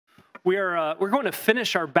We're going to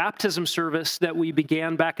finish our baptism service that we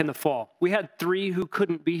began back in the fall. We had 3 who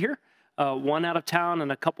couldn't be here, 1 out of town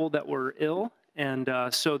and a couple that were ill. And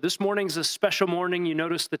so this morning's a special morning. You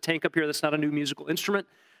notice the tank up here, that's not a new musical instrument.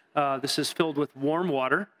 This is filled with warm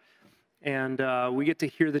water. And we get to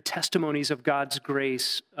hear the testimonies of God's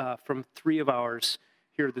grace from 3 of ours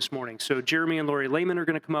here this morning. So Jeremy and Lori Lehman are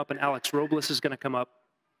going to come up, and Alex Robles is going to come up.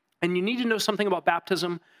 And you need to know something about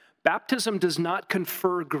baptism. Baptism does not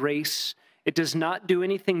confer grace. It does not do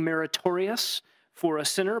anything meritorious for a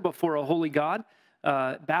sinner before a holy God.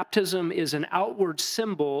 Baptism is an outward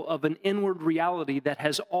symbol of an inward reality that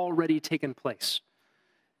has already taken place.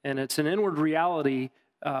 And it's an inward reality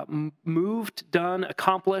moved, done,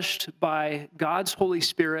 accomplished by God's Holy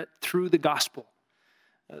Spirit through the gospel.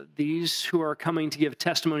 These who are coming to give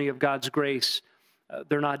testimony of God's grace,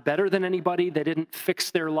 they're not better than anybody. They didn't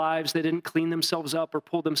fix their lives. They didn't clean themselves up or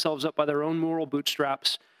pull themselves up by their own moral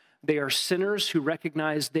bootstraps. They are sinners who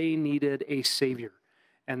recognize they needed a Savior.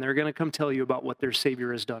 And they're going to come tell you about what their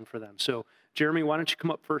Savior has done for them. So, Jeremy, why don't you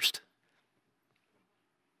come up first?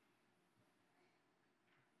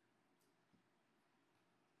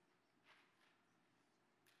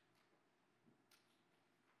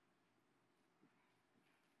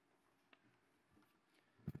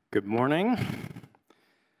 Good morning.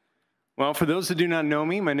 Well, for those that do not know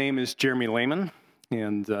me, my name is Jeremy Lehman,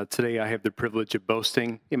 and today I have the privilege of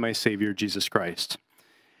boasting in my Savior, Jesus Christ.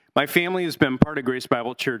 My family has been part of Grace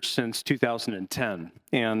Bible Church since 2010,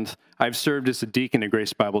 and I've served as a deacon at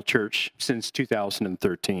Grace Bible Church since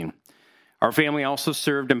 2013. Our family also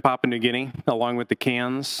served in Papua New Guinea, along with the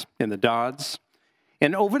Cans and the Dodds.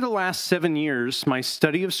 And over the last 7 years, my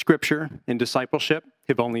study of Scripture and discipleship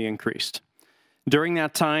have only increased. During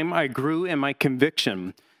that time, I grew in my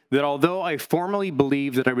conviction that although I formally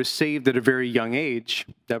believed that I was saved at a very young age,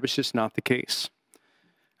 that was just not the case.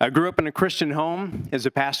 I grew up in a Christian home as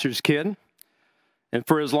a pastor's kid, and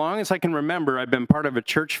for as long as I can remember, I've been part of a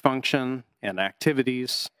church function and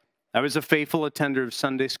activities. I was a faithful attender of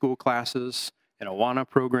Sunday school classes and Awana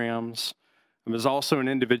programs. I was also an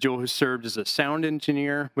individual who served as a sound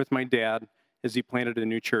engineer with my dad as he planted a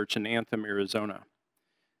new church in Anthem, Arizona.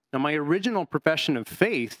 Now, my original profession of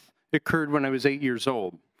faith occurred when I was 8 years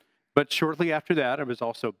old, but shortly after that, I was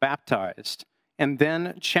also baptized and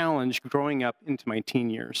then challenged growing up into my teen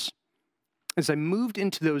years. As I moved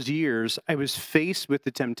into those years, I was faced with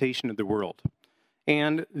the temptation of the world,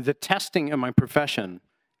 and the testing of my profession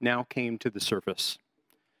now came to the surface.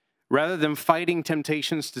 Rather than fighting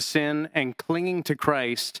temptations to sin and clinging to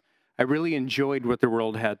Christ, I really enjoyed what the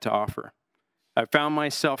world had to offer. I found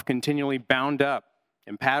myself continually bound up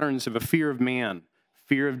in patterns of a fear of man,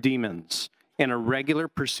 fear of demons, and a regular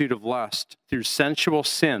pursuit of lust through sensual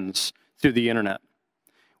sins through the internet.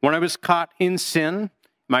 When I was caught in sin,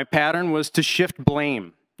 my pattern was to shift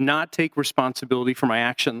blame, not take responsibility for my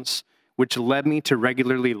actions, which led me to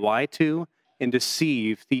regularly lie to and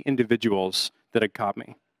deceive the individuals that had caught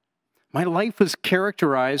me. My life was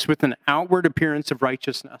characterized with an outward appearance of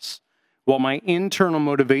righteousness, while my internal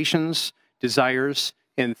motivations, desires,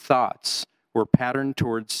 and thoughts were patterned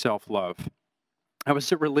towards self-love. I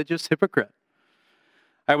was a religious hypocrite.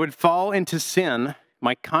 I would fall into sin.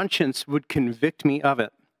 My conscience would convict me of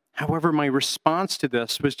it. However, my response to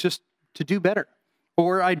this was just to do better.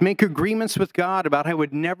 Or I'd make agreements with God about how I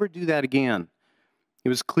would never do that again. It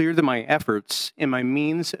was clear that my efforts and my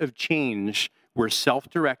means of change were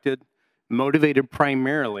self-directed, motivated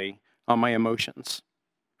primarily on my emotions.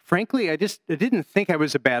 Frankly, I didn't think I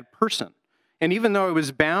was a bad person. And even though I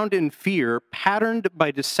was bound in fear, patterned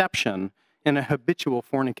by deception, and a habitual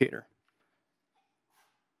fornicator.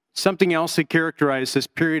 Something else that characterized this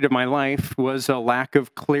period of my life was a lack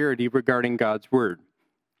of clarity regarding God's Word.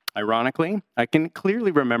 Ironically, I can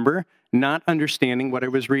clearly remember not understanding what I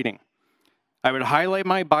was reading. I would highlight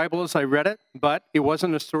my Bible as I read it, but it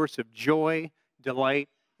wasn't a source of joy, delight,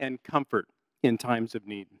 and comfort in times of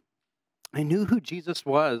need. I knew who Jesus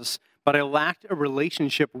was, but I lacked a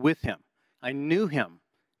relationship with him. I knew him,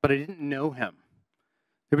 but I didn't know him.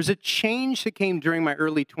 There was a change that came during my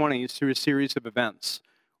early 20s through a series of events.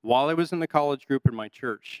 While I was in the college group in my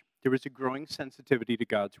church, there was a growing sensitivity to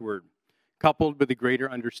God's Word, coupled with a greater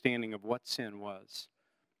understanding of what sin was.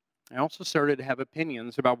 I also started to have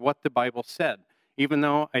opinions about what the Bible said, even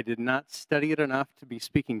though I did not study it enough to be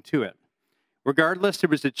speaking to it. Regardless, there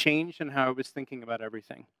was a change in how I was thinking about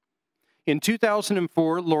everything. In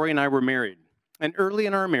 2004, Lori and I were married, and early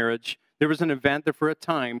in our marriage, there was an event that for a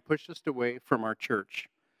time pushed us away from our church.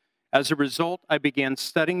 As a result, I began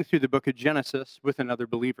studying through the book of Genesis with another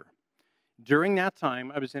believer. During that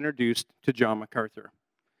time, I was introduced to John MacArthur.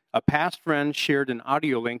 A past friend shared an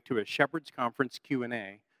audio link to a Shepherd's Conference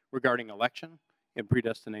Q&A regarding election and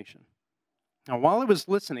predestination. Now, while I was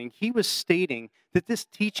listening, he was stating that this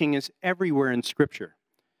teaching is everywhere in Scripture.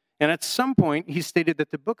 And at some point, he stated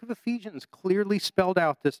that the book of Ephesians clearly spelled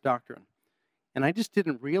out this doctrine. And I just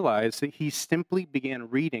didn't realize that he simply began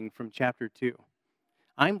reading from chapter 2.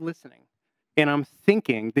 I'm listening, and I'm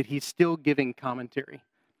thinking that he's still giving commentary.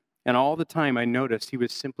 And all the time, I noticed he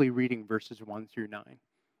was simply reading verses 1 through 9.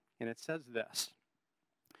 And it says this: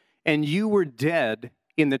 "And you were dead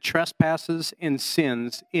in the trespasses and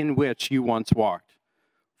sins in which you once walked,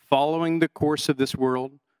 following the course of this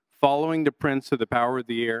world, following the prince of the power of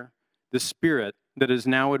the air, the spirit that is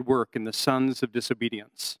now at work in the sons of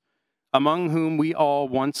disobedience, among whom we all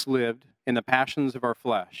once lived in the passions of our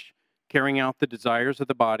flesh, carrying out the desires of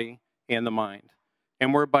the body and the mind,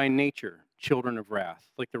 and were by nature children of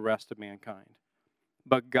wrath, like the rest of mankind.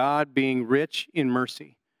 But God, being rich in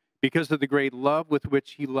mercy, because of the great love with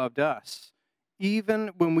which he loved us, even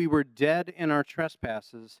when we were dead in our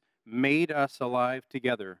trespasses, made us alive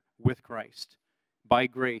together with Christ. By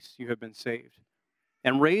grace you have been saved,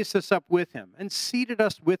 and raised us up with him, and seated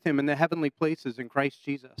us with him in the heavenly places in Christ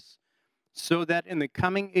Jesus, so that in the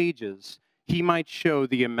coming ages he might show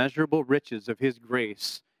the immeasurable riches of his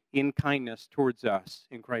grace in kindness towards us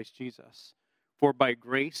in Christ Jesus. For by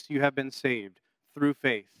grace you have been saved through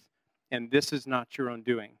faith, and this is not your own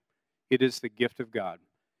doing. It is the gift of God,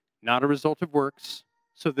 not a result of works,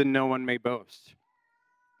 so that no one may boast."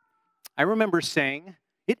 I remember saying,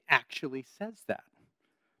 it actually says that.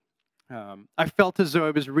 I felt as though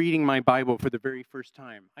I was reading my Bible for the very first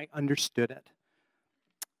time. I understood it.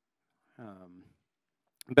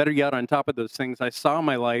 Better yet, on top of those things, I saw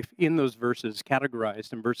my life in those verses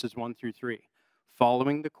categorized in verses 1 through 3,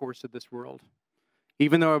 following the course of this world.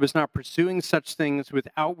 Even though I was not pursuing such things with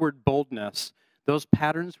outward boldness, those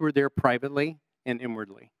patterns were there privately and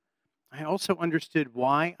inwardly. I also understood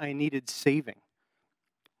why I needed saving.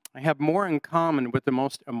 I have more in common with the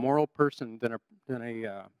most immoral person than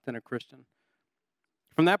a Christian.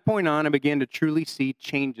 From that point on, I began to truly see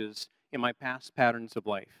changes in my past patterns of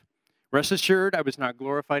life. Rest assured, I was not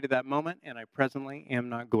glorified at that moment, and I presently am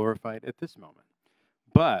not glorified at this moment.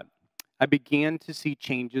 But I began to see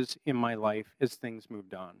changes in my life as things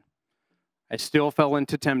moved on. I still fell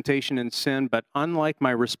into temptation and sin, but unlike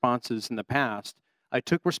my responses in the past, I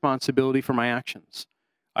took responsibility for my actions.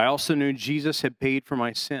 I also knew Jesus had paid for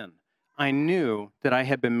my sin. I knew that I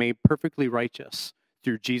had been made perfectly righteous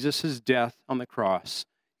through Jesus' death on the cross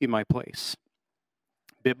in my place.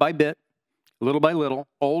 Bit by bit, little by little,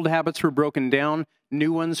 old habits were broken down,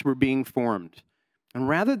 new ones were being formed. And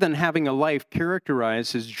rather than having a life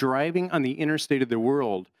characterized as driving on the interstate of the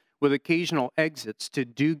world, with occasional exits to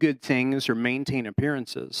do good things or maintain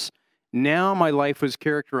appearances, now my life was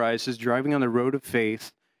characterized as driving on the road of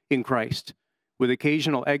faith in Christ, with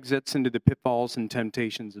occasional exits into the pitfalls and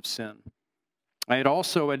temptations of sin. I had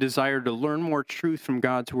also a desire to learn more truth from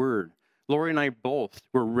God's Word. Lori and I both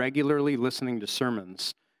were regularly listening to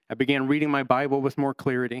sermons. I began reading my Bible with more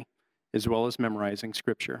clarity, as well as memorizing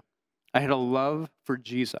Scripture. I had a love for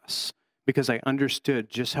Jesus because I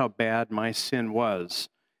understood just how bad my sin was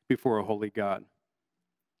before a holy God.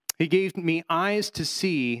 He gave me eyes to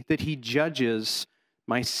see that he judges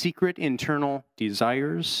my secret internal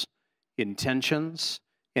desires, intentions,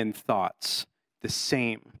 and thoughts the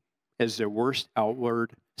same as their worst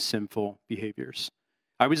outward sinful behaviors.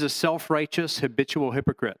 I was a self-righteous, habitual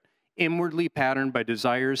hypocrite, inwardly patterned by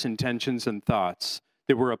desires, intentions, and thoughts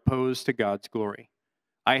that were opposed to God's glory.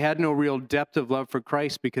 I had no real depth of love for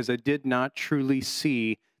Christ because I did not truly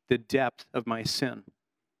see the depth of my sin.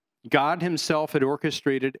 God himself had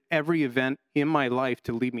orchestrated every event in my life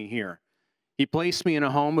to lead me here. He placed me in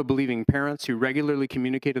a home of believing parents who regularly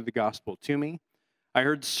communicated the gospel to me. I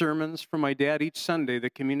heard sermons from my dad each Sunday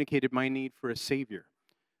that communicated my need for a Savior.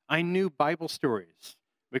 I knew Bible stories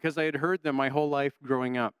because I had heard them my whole life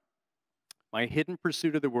growing up. My hidden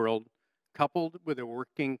pursuit of the world, coupled with a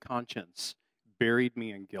working conscience, buried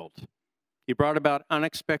me in guilt. He brought about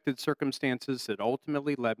unexpected circumstances that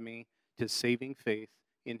ultimately led me to saving faith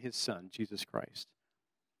in his Son, Jesus Christ.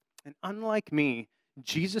 And unlike me,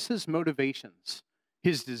 Jesus' motivations,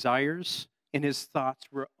 his desires, and his thoughts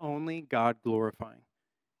were only God glorifying.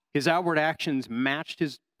 His outward actions matched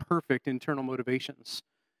his perfect internal motivations.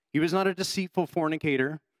 He was not a deceitful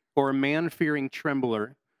fornicator or a man-fearing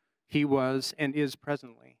trembler. He was and is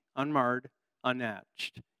presently unmarred,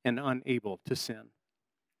 unmatched, and unable to sin.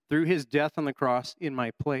 Through his death on the cross in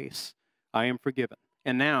my place, I am forgiven,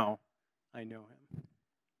 and now I know him.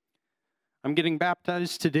 I'm getting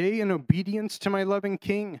baptized today in obedience to my loving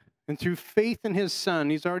King, And through faith in his Son,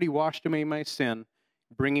 he's already washed away my sin,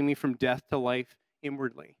 bringing me from death to life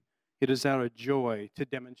inwardly. It is out of joy to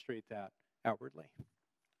demonstrate that outwardly.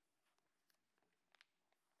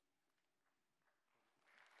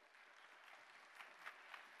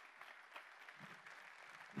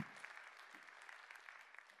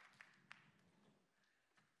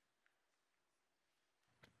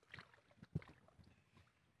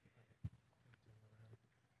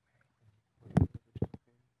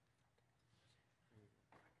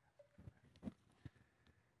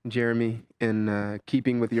 Jeremy, in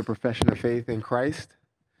keeping with your profession of faith in Christ,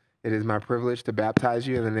 it is my privilege to baptize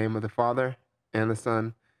you in the name of the Father, and the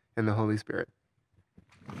Son, and the Holy Spirit.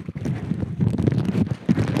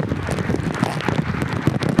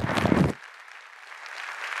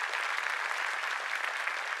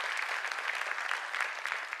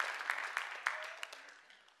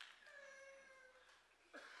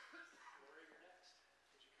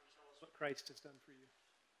 What Christ has done for you.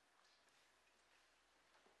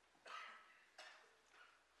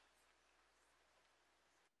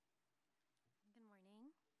 Good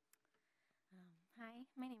morning. Hi,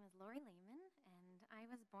 my name is Lori Lehman, and I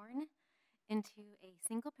was born into a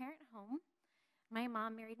single-parent home. My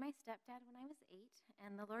mom married my stepdad when I was 8,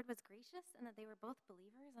 and the Lord was gracious in that they were both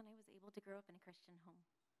believers, and I was able to grow up in a Christian home.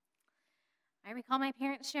 I recall my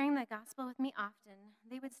parents sharing the gospel with me often.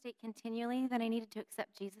 They would state continually that I needed to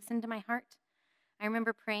accept Jesus into my heart. I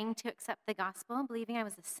remember praying to accept the gospel, believing I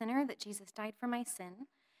was a sinner, that Jesus died for my sin,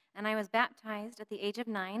 and I was baptized at the age of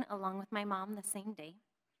 9 along with my mom the same day.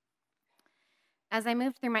 As I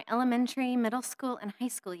moved through my elementary, middle school, and high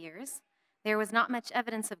school years, there was not much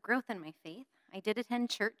evidence of growth in my faith. I did attend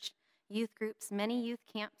church, youth groups, many youth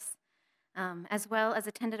camps, as well as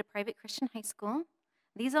attended a private Christian high school.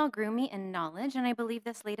 These all grew me in knowledge, and I believe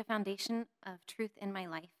this laid a foundation of truth in my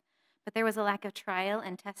life. But there was a lack of trial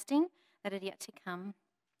and testing that had yet to come.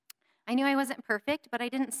 I knew I wasn't perfect, but I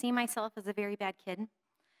didn't see myself as a very bad kid.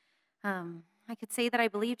 I could say that I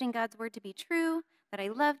believed in God's word to be true, that I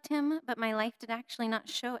loved him, but my life did actually not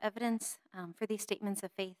show evidence for these statements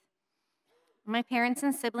of faith. My parents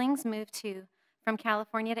and siblings moved from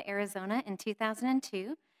California to Arizona in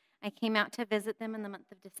 2002. I came out to visit them in the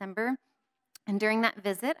month of December, and during that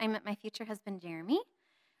visit, I met my future husband, Jeremy.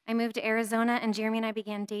 I moved to Arizona, and Jeremy and I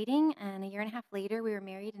began dating, and a year and a half later, we were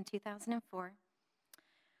married in 2004.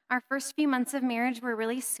 Our first few months of marriage were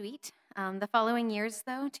really sweet. The following years,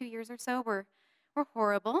 though, 2 years or so, were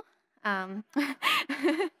horrible.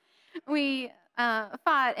 We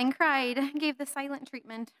fought and cried, gave the silent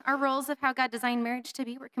treatment. Our roles of how God designed marriage to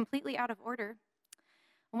be were completely out of order.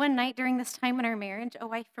 One night during this time in our marriage, a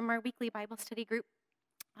wife from our weekly Bible study group,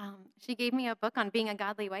 she gave me a book on being a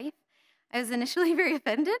godly wife. I was initially very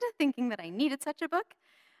offended, thinking that I needed such a book.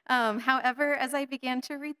 However, as I began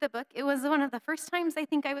to read the book, it was one of the first times I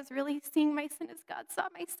think I was really seeing my sin as God saw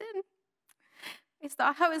my sin. I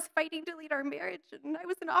saw how I was fighting to lead our marriage, and I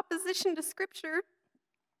was in opposition to Scripture.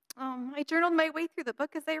 I journaled my way through the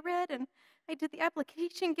book as I read, and I did the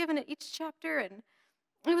application given at each chapter, and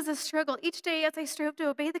it was a struggle each day as I strove to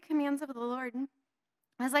obey the commands of the Lord.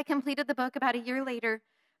 As I completed the book about a year later,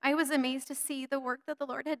 I was amazed to see the work that the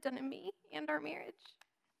Lord had done in me and our marriage.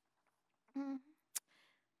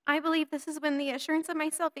 I believe this is when the assurance of my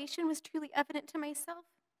salvation was truly evident to myself,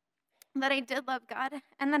 that I did love God,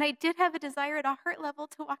 and that I did have a desire at a heart level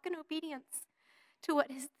to walk in obedience to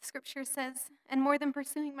what his scripture says, and more than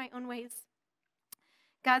pursuing my own ways.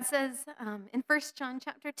 God says in 1 John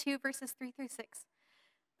chapter 2, verses 3 through 6,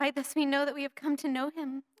 "By this we know that we have come to know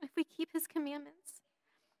him, if we keep his commandments.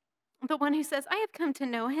 The one who says, 'I have come to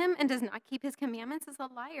know him,' and does not keep his commandments is a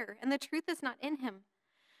liar, and the truth is not in him.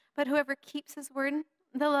 But whoever keeps his word,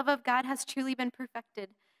 the love of God has truly been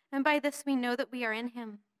perfected, and by this we know that we are in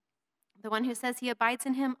him. The one who says he abides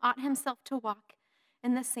in him ought himself to walk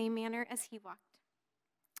in the same manner as he walked."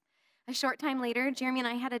 A short time later, Jeremy and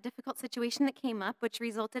I had a difficult situation that came up, which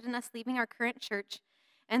resulted in us leaving our current church.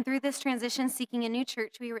 And through this transition, seeking a new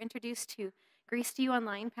church, we were introduced to Grace to You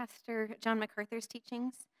Online, Pastor John MacArthur's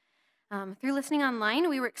teachings. Through listening online,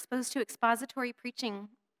 we were exposed to expository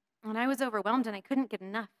preaching, and I was overwhelmed and I couldn't get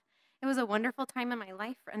enough. It was a wonderful time in my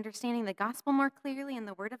life for understanding the gospel more clearly and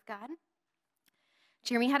the word of God.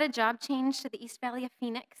 Jeremy had a job change to the East Valley of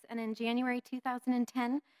Phoenix, and in January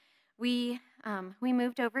 2010, we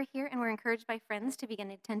moved over here and were encouraged by friends to begin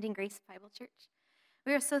attending Grace Bible Church.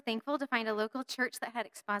 We were so thankful to find a local church that had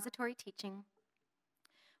expository teaching.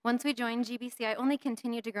 Once we joined GBC, I only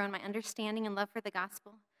continued to grow in my understanding and love for the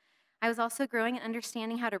gospel. I was also growing in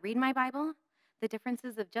understanding how to read my Bible, the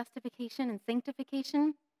differences of justification and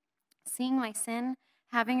sanctification, seeing my sin,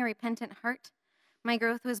 having a repentant heart. My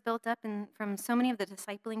growth was built up from so many of the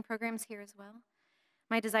discipling programs here as well.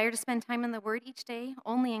 My desire to spend time in the Word each day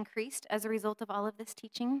only increased as a result of all of this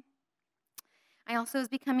teaching. I also was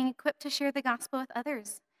becoming equipped to share the gospel with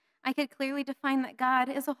others. I could clearly define that God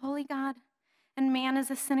is a holy God, and man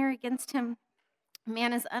is a sinner against him.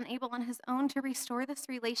 Man is unable on his own to restore this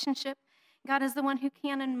relationship. God is the one who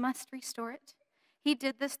can and must restore it. He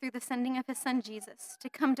did this through the sending of his son Jesus to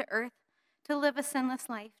come to earth, to live a sinless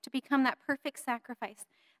life, to become that perfect sacrifice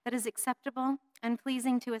that is acceptable and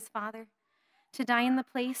pleasing to his Father, to die in the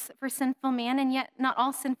place for sinful man, and yet not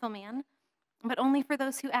all sinful man, but only for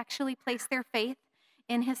those who actually place their faith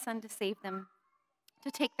in his Son to save them,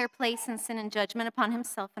 to take their place in sin and judgment upon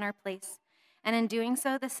himself in our place. And in doing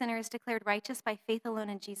so, the sinner is declared righteous by faith alone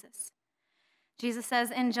in Jesus. Jesus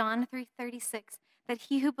says in John 3:36 that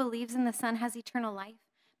he who believes in the Son has eternal life,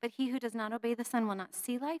 but he who does not obey the Son will not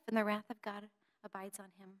see life, and the wrath of God abides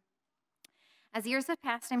on him. As years have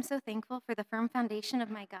passed, I'm so thankful for the firm foundation of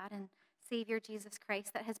my God and Savior Jesus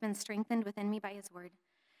Christ that has been strengthened within me by his word.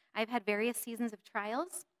 I've had various seasons of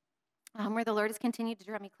trials where the Lord has continued to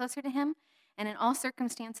draw me closer to him, and in all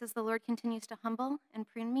circumstances, the Lord continues to humble and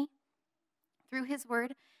prune me. Through his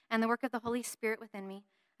word and the work of the Holy Spirit within me,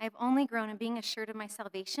 I have only grown in being assured of my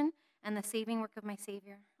salvation and the saving work of my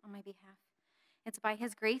Savior on my behalf. It's by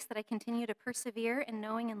his grace that I continue to persevere in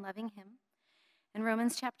knowing and loving him. In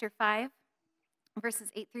Romans chapter 5, verses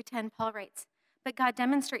 8 through 10, Paul writes, "But God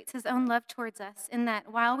demonstrates his own love towards us in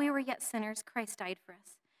that while we were yet sinners, Christ died for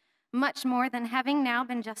us. Much more than having now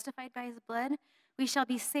been justified by his blood, we shall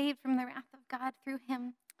be saved from the wrath of God through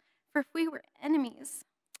him. For if we were enemies,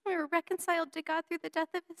 we were reconciled to God through the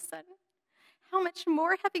death of his Son. How much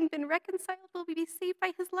more, having been reconciled, will we be saved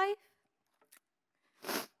by his life?"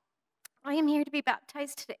 I am here to be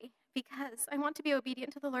baptized today because I want to be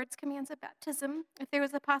obedient to the Lord's commands of baptism. If there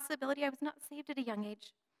was a possibility, I was not saved at a young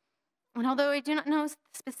age. And although I do not know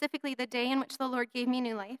specifically the day in which the Lord gave me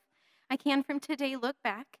new life, I can from today look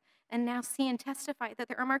back and now see and testify that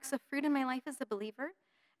there are marks of fruit in my life as a believer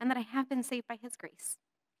and that I have been saved by his grace.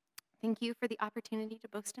 Thank you for the opportunity to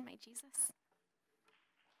boast in my Jesus.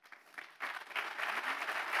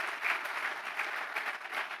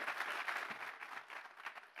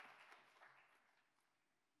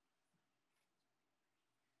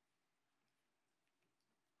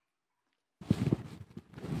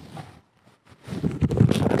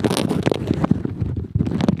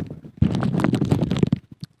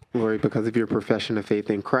 Lord, because of your profession of faith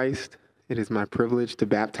in Christ, it is my privilege to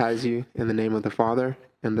baptize you in the name of the Father,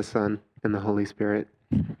 and the Son, and the Holy Spirit.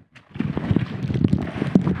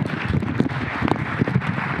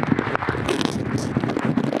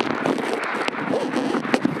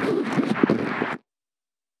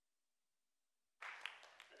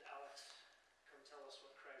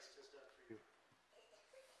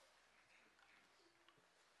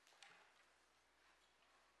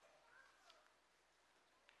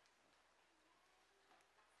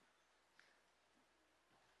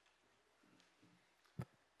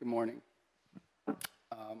 Good morning.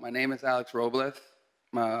 My name is Alex Robles.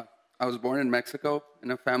 I was born in Mexico in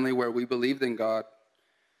a family where we believed in God,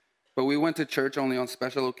 but we went to church only on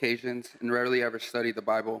special occasions and rarely ever studied the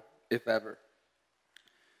Bible, if ever.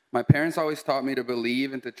 My parents always taught me to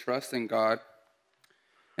believe and to trust in God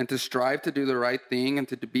and to strive to do the right thing and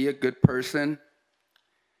to be a good person.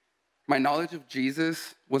 My knowledge of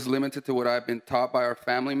Jesus was limited to what I've been taught by our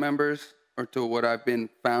family members or to what I've been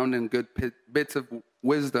found in good bits of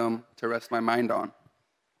wisdom to rest my mind on.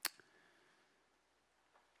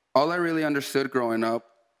 All I really understood growing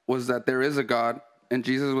up was that there is a God, and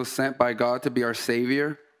Jesus was sent by God to be our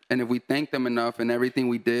Savior, and if we thanked him enough in everything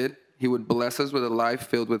we did, he would bless us with a life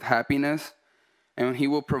filled with happiness, and he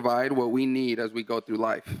will provide what we need as we go through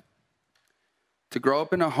life. To grow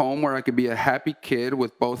up in a home where I could be a happy kid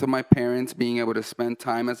with both of my parents being able to spend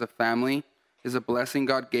time as a family is a blessing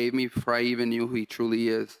God gave me before I even knew who he truly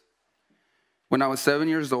is. When I was 7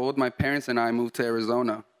 years old, my parents and I moved to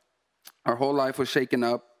Arizona. Our whole life was shaken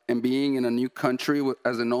up, and being in a new country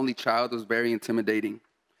as an only child was very intimidating.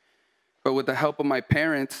 But with the help of my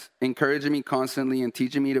parents, encouraging me constantly and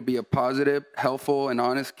teaching me to be a positive, helpful, and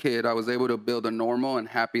honest kid, I was able to build a normal and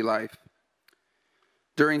happy life.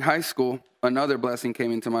 During high school, another blessing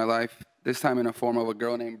came into my life, this time in the form of a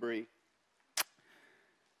girl named Bree.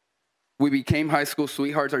 We became high school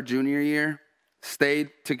sweethearts our junior year, stayed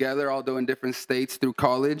together, although in different states, through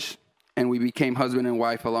college, and we became husband and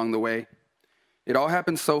wife along the way. It all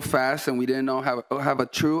happened so fast, and we didn't have a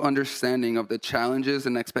true understanding of the challenges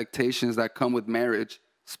and expectations that come with marriage,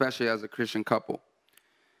 especially as a Christian couple.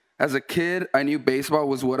 As a kid, I knew baseball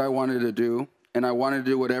was what I wanted to do, and I wanted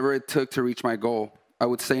to do whatever it took to reach my goal. I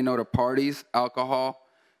would say no to parties, alcohol,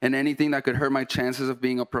 and anything that could hurt my chances of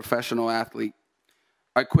being a professional athlete.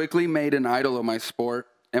 I quickly made an idol of my sport,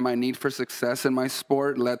 and my need for success in my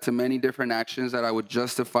sport led to many different actions that I would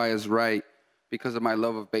justify as right because of my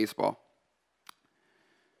love of baseball.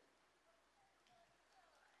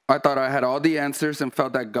 I thought I had all the answers and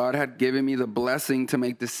felt that God had given me the blessing to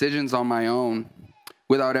make decisions on my own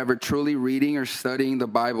without ever truly reading or studying the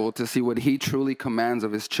Bible to see what He truly commands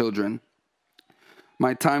of His children.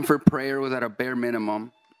 My time for prayer was at a bare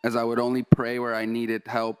minimum, as I would only pray where I needed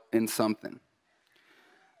help in something.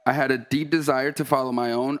 I had a deep desire to follow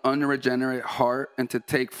my own unregenerate heart and to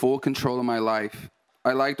take full control of my life.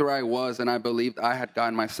 I liked where I was, and I believed I had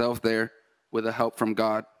gotten myself there with the help from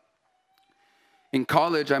God. In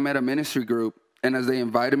college, I met a ministry group, and as they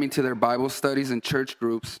invited me to their Bible studies and church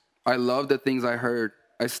groups, I loved the things I heard.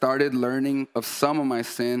 I started learning of some of my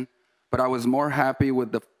sin, but I was more happy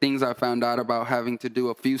with the things I found out about having to do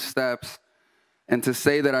a few steps and to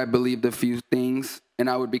say that I believed a few things and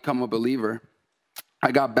I would become a believer.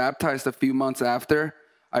 I got baptized a few months after.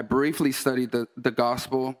 I briefly studied the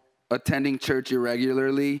gospel, attending church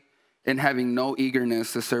irregularly, and having no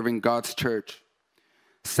eagerness to serve in God's church.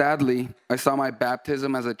 Sadly, I saw my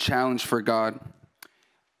baptism as a challenge for God.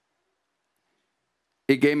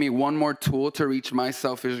 It gave me one more tool to reach my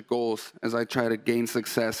selfish goals as I try to gain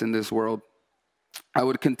success in this world. I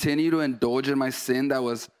would continue to indulge in my sin that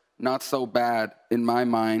was not so bad in my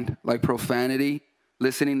mind, like profanity,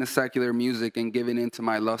 listening to secular music, and giving in to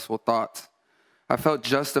my lustful thoughts. I felt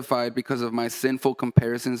justified because of my sinful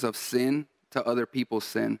comparisons of sin to other people's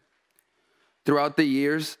sin. Throughout the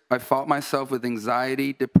years, I fought myself with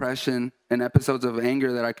anxiety, depression, and episodes of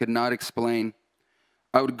anger that I could not explain.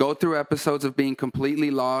 I would go through episodes of being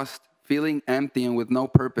completely lost, feeling empty and with no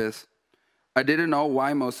purpose. I didn't know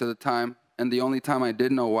why most of the time, and the only time I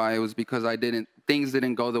did know why, it was because things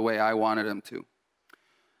didn't go the way I wanted them to.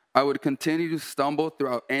 I would continue to stumble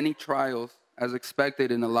throughout any trials as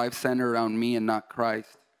expected in a life centered around me and not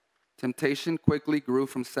Christ. Temptation quickly grew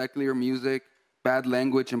from secular music, bad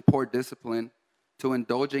language, and poor discipline to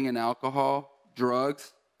indulging in alcohol,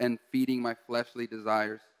 drugs, and feeding my fleshly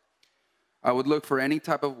desires. I would look for any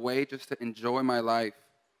type of way just to enjoy my life.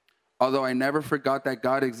 Although I never forgot that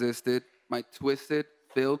God existed, my twisted,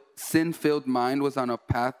 sin-filled mind was on a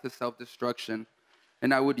path to self-destruction,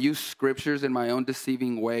 and I would use scriptures in my own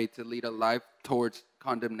deceiving way to lead a life towards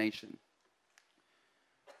condemnation.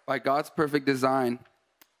 By God's perfect design,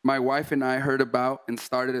 my wife and I heard about and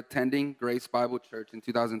started attending Grace Bible Church in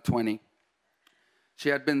 2020. She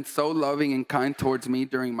had been so loving and kind towards me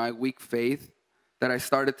during my weak faith that I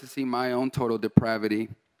started to see my own total depravity.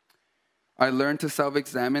 I learned to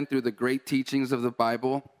self-examine through the great teachings of the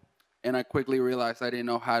Bible, and I quickly realized I didn't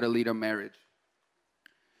know how to lead a marriage.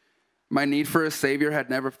 My need for a Savior had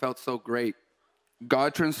never felt so great.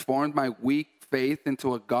 God transformed my weak faith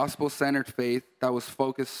into a gospel-centered faith that was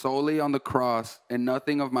focused solely on the cross, and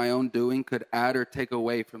nothing of my own doing could add or take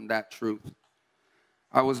away from that truth.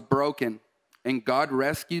 I was broken, and God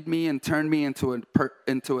rescued me and turned me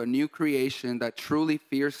into a new creation that truly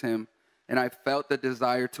fears Him, and I felt the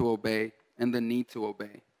desire to obey and the need to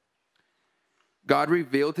obey. God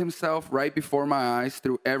revealed Himself right before my eyes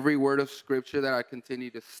through every word of Scripture that I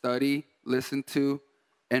continue to study, listen to,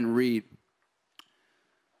 and read.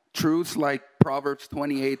 Truths like Proverbs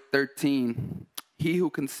 28:13, he who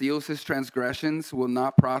conceals his transgressions will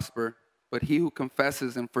not prosper, but he who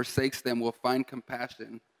confesses and forsakes them will find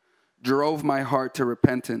compassion, drove my heart to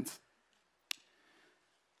repentance.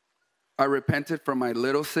 I repented from my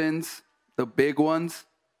little sins, the big ones,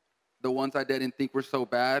 the ones I didn't think were so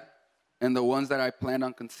bad, and the ones that I planned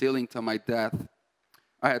on concealing till my death.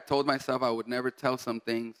 I had told myself I would never tell some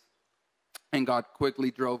things, and God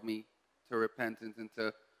quickly drove me to repentance and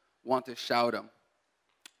to want to shout Him.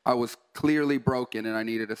 I was clearly broken and I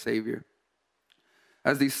needed a Savior.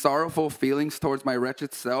 As these sorrowful feelings towards my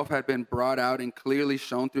wretched self had been brought out and clearly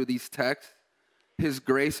shown through these texts, His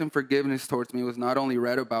grace and forgiveness towards me was not only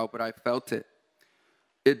read about, but I felt it.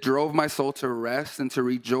 It drove my soul to rest and to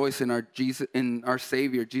rejoice in our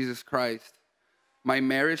Savior, Jesus Christ. My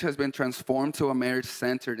marriage has been transformed to a marriage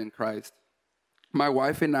centered in Christ. My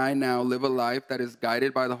wife and I now live a life that is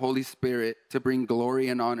guided by the Holy Spirit to bring glory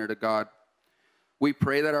and honor to God. We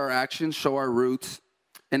pray that our actions show our roots,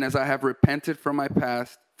 and as I have repented from my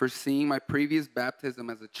past for seeing my previous baptism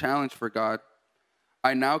as a challenge for God,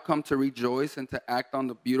 I now come to rejoice and to act on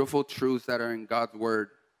the beautiful truths that are in God's Word.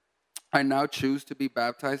 I now choose to be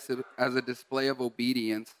baptized as a display of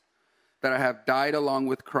obedience, that I have died along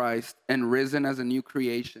with Christ and risen as a new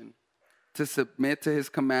creation, to submit to His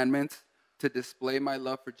commandments, to display my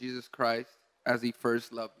love for Jesus Christ as he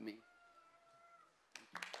first loved me.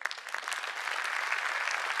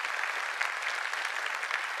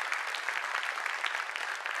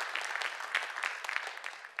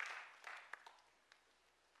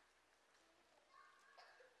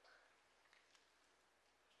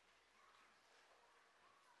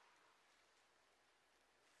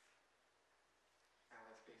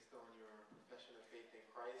 Alex, based on your profession of faith in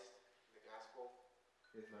Christ, the gospel,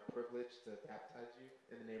 it is my privilege to baptize you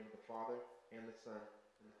in the name of the Father, and the Son,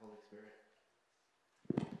 and the Holy Spirit.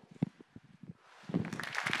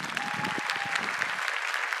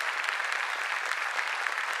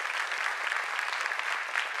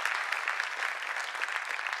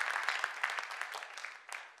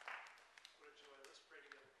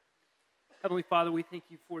 Heavenly Father, we thank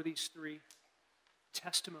you for these three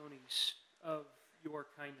testimonies of your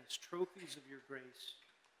kindness, trophies of your grace,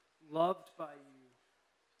 loved by you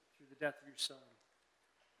through the death of your Son.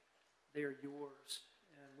 They are yours,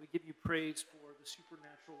 and we give you praise for the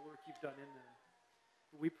supernatural work you've done in them.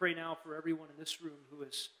 We pray now for everyone in this room who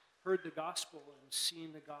has heard the gospel and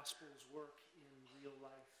seen the gospel's work in real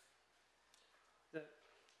life, that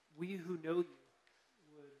we who know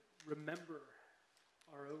you would remember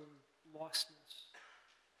our own lostness,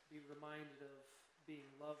 be reminded of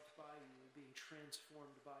being loved by you, being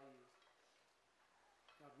transformed by you.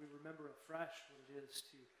 God, we remember afresh what it is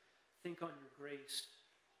to think on your grace.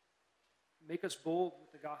 Make us bold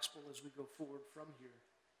with the gospel as we go forward from here.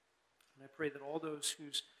 And I pray that all those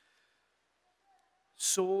whose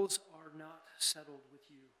souls are not settled with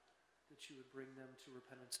you, that you would bring them to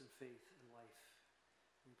repentance and faith and life.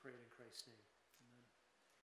 We pray it in Christ's name.